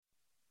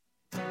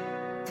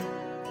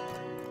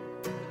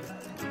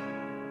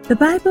The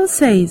Bible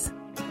says,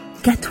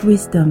 "Get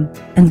wisdom,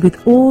 and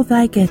with all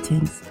thy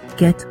gettings,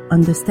 get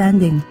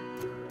understanding."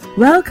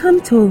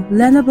 Welcome to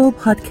Learnable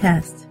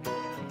Podcast.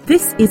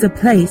 This is a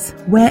place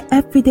where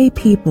everyday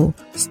people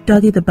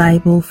study the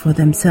Bible for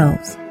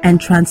themselves and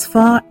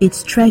transfer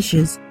its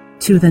treasures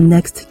to the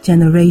next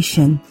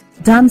generation.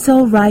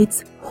 Damsel Wright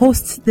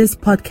hosts this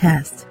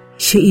podcast.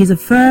 She is a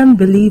firm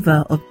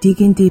believer of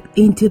digging deep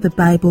into the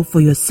Bible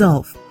for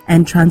yourself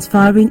and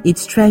transferring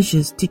its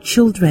treasures to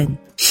children.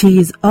 She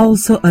is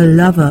also a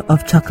lover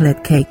of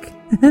chocolate cake.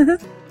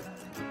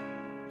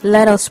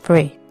 Let us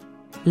pray.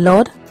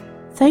 Lord,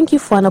 thank you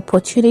for an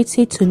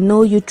opportunity to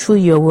know you through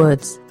your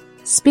words.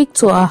 Speak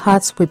to our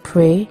hearts, we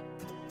pray.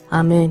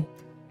 Amen.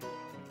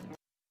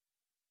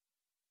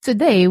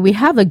 Today, we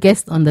have a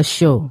guest on the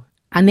show.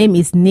 Her name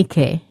is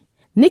Nike.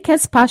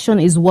 Nike's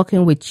passion is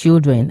working with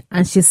children,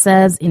 and she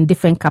serves in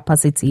different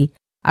capacity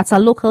at a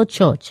local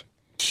church.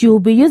 She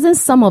will be using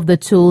some of the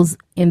tools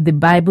in the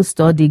Bible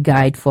study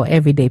guide for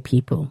everyday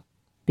people.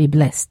 Be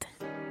blessed.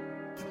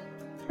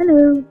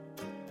 Hello.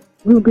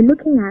 We'll be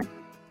looking at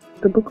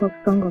the book of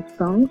Song of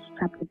Songs,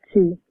 chapter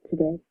 2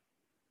 today.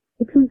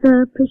 It is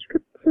a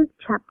prescriptive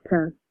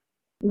chapter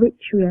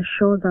which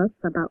reassures us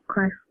about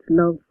Christ's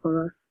love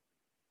for us.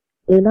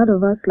 A lot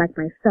of us, like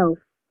myself,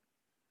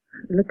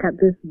 look at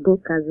this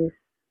book as a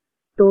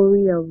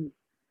story of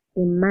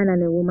a man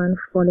and a woman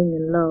falling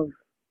in love.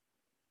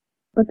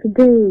 But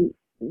today,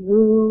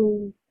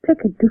 we'll take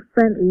a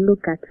different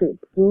look at it.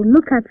 We'll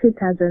look at it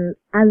as an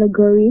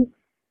allegory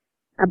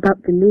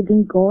about the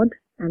living God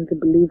and the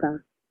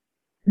believer.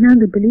 Now,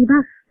 the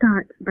believer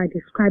starts by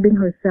describing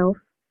herself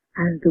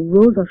as the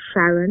rose of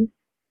Sharon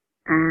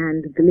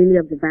and the lily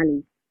of the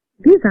valley.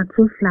 These are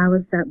two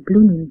flowers that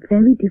bloom in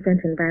very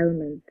different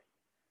environments.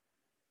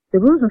 The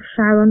rose of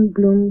Sharon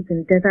blooms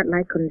in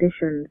desert-like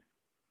conditions,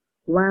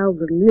 while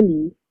the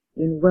lily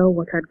in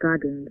well-watered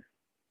gardens.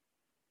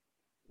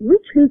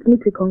 Which leads me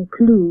to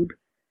conclude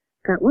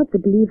that what the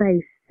believer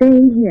is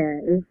saying here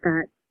is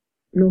that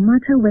no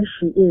matter where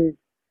she is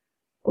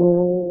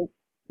or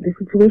the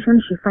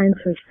situation she finds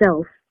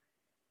herself,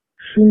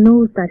 she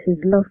knows that his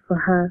love for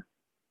her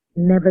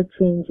never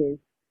changes.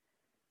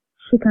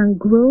 She can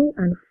grow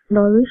and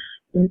flourish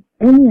in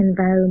any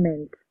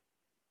environment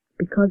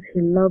because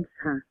he loves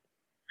her.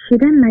 She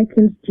then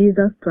likens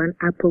Jesus to an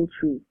apple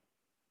tree.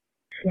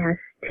 She has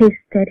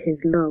tasted his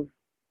love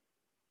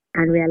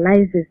and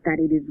realizes that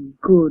it is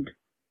good.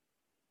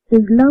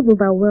 His love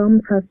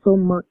overwhelms her so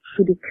much,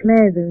 she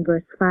declares in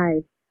verse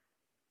 5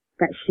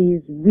 that she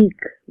is weak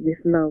with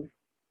love.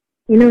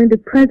 You know, in the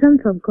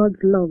presence of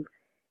God's love,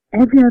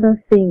 every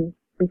other thing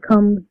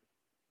becomes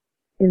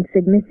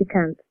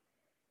insignificant.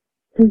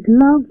 His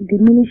love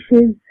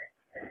diminishes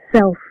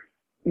self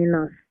in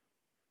us.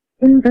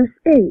 In verse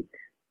 8,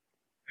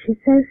 she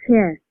says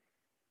here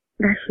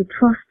that she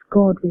trusts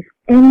God with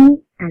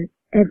any and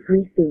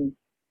everything.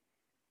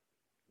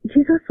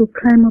 Jesus will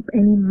climb up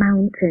any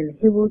mountain.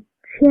 He will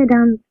tear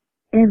down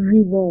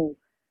every wall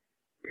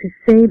to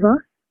save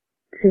us,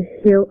 to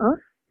heal us,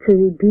 to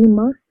redeem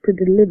us, to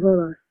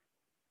deliver us.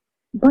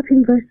 But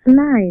in verse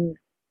 9,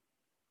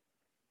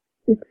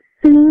 it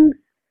seems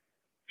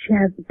she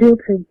has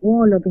built a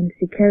wall of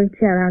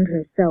insecurity around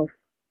herself.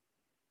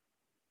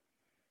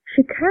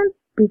 She can't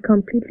be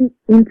completely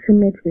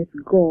intimate with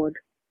God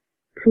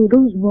till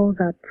those walls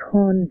are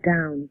torn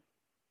down.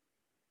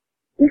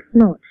 If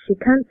not, she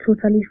can't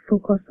totally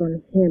focus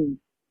on him.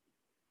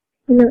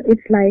 You know,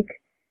 it's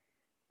like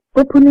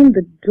opening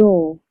the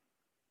door,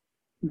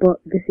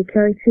 but the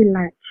security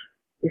latch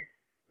is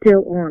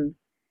still on.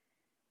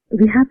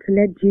 We have to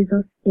let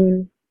Jesus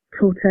in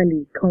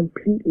totally,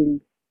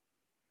 completely.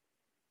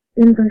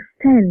 In verse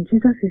 10,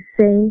 Jesus is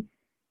saying,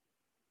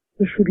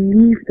 you should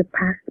leave the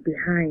past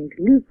behind.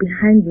 Leave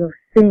behind your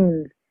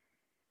sins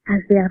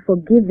as they are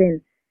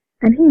forgiven.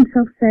 And he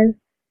himself says,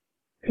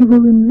 he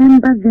will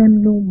remember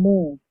them no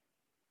more.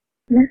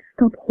 Let's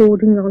stop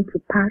holding on to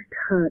past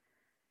hurt,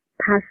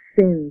 past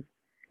sins.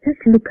 Let's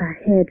look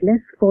ahead.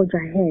 Let's forge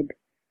ahead.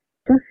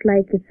 Just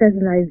like it says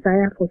in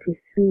Isaiah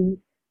 43,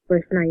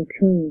 verse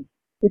 19.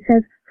 It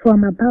says, for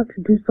I'm about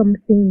to do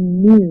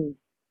something new.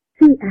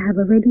 See, I have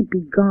already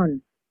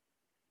begun.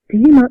 Do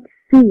you not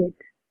see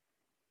it?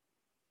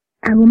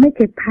 I will make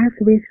a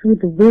pathway through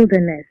the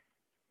wilderness.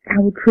 I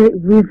will create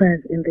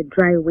rivers in the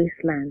dry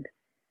wasteland.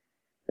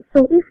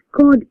 So if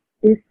God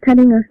is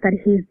telling us that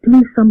he is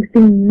doing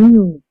something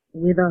new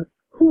with us,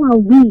 who are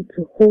we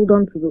to hold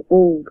on to the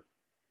old?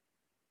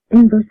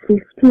 In verse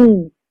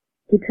 15,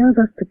 he tells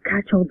us to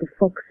catch all the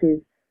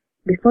foxes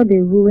before they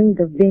ruin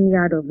the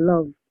vineyard of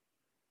love.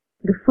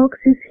 The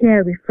foxes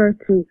here refer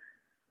to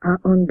our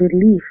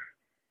unbelief,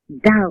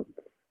 doubt,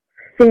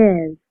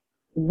 fears,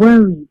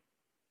 worry.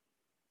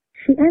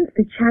 She ends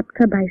the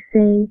chapter by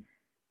saying,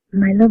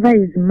 my lover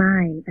is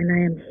mine and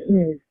I am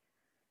his.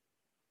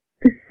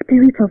 The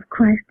Spirit of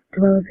Christ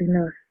dwells in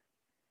us.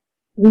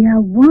 We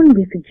are one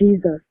with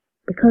Jesus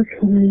because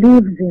he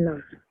lives in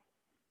us.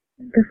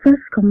 The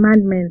first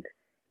commandment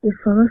is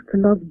for us to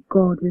love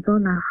God with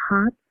all our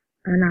hearts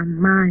and our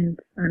minds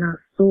and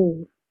our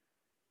souls.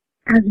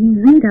 As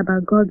we read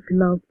about God's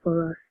love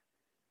for us,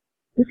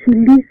 it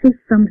releases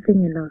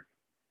something in us.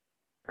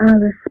 Our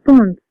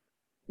response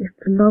is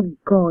to love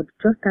God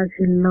just as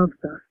He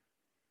loves us.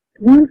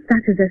 Once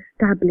that is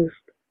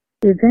established,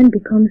 it then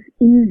becomes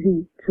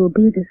easy to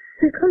obey the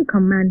second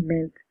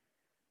commandment,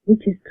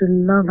 which is to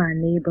love our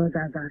neighbors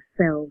as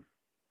ourselves.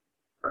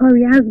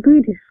 Corey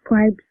Asbury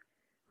describes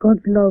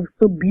God's love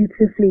so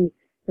beautifully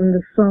in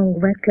the song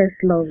Reckless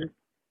Love.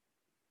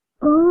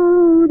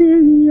 Oh,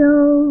 the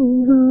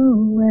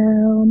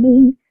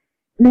overwhelming,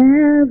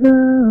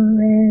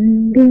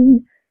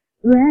 never-ending,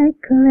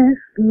 reckless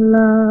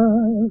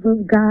love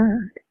of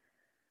God.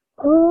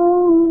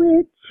 Oh,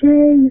 it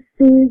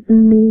chases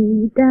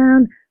me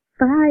down,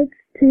 fights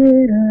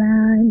till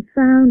I'm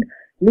found,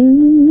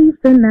 leaves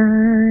the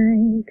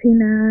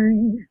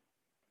 99.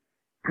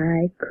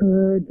 I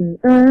couldn't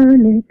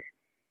earn it,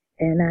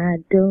 and I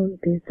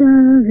don't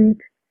deserve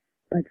it,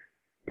 but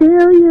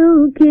still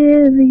you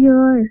give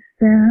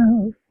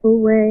yourself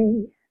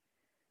away.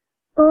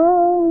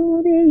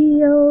 Oh,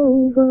 the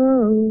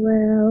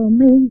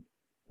overwhelming,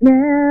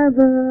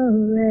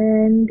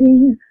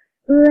 never-ending,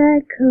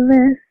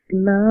 reckless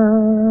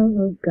love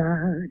of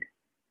God.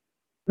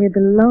 May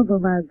the love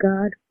of our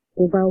God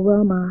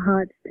overwhelm our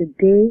hearts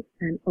today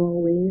and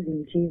always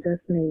in Jesus'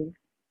 name.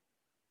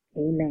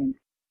 Amen.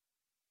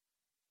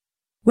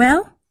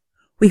 Well,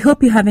 we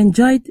hope you have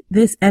enjoyed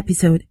this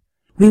episode.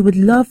 We would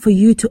love for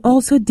you to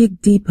also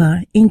dig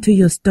deeper into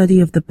your study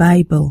of the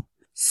Bible.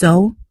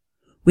 So,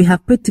 we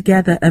have put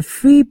together a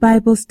free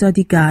Bible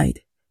study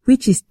guide,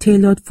 which is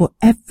tailored for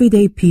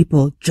everyday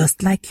people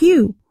just like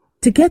you.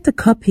 To get a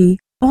copy,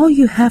 all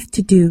you have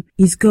to do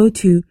is go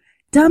to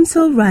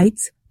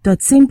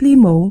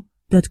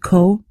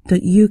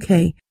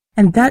damselrights.simplymo.co.uk,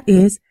 and that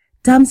is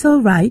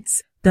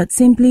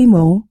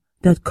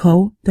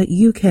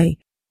damselrights.simplymo.co.uk,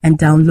 and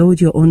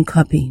download your own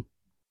copy.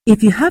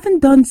 If you haven't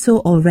done so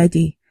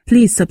already,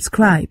 please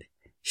subscribe,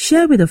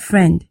 share with a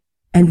friend,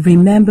 and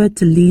remember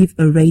to leave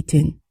a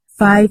rating.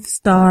 5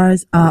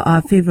 stars are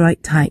our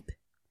favorite type.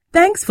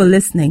 Thanks for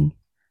listening.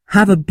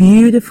 Have a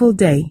beautiful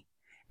day,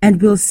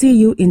 and we'll see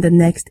you in the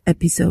next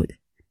episode.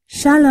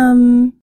 Shalom.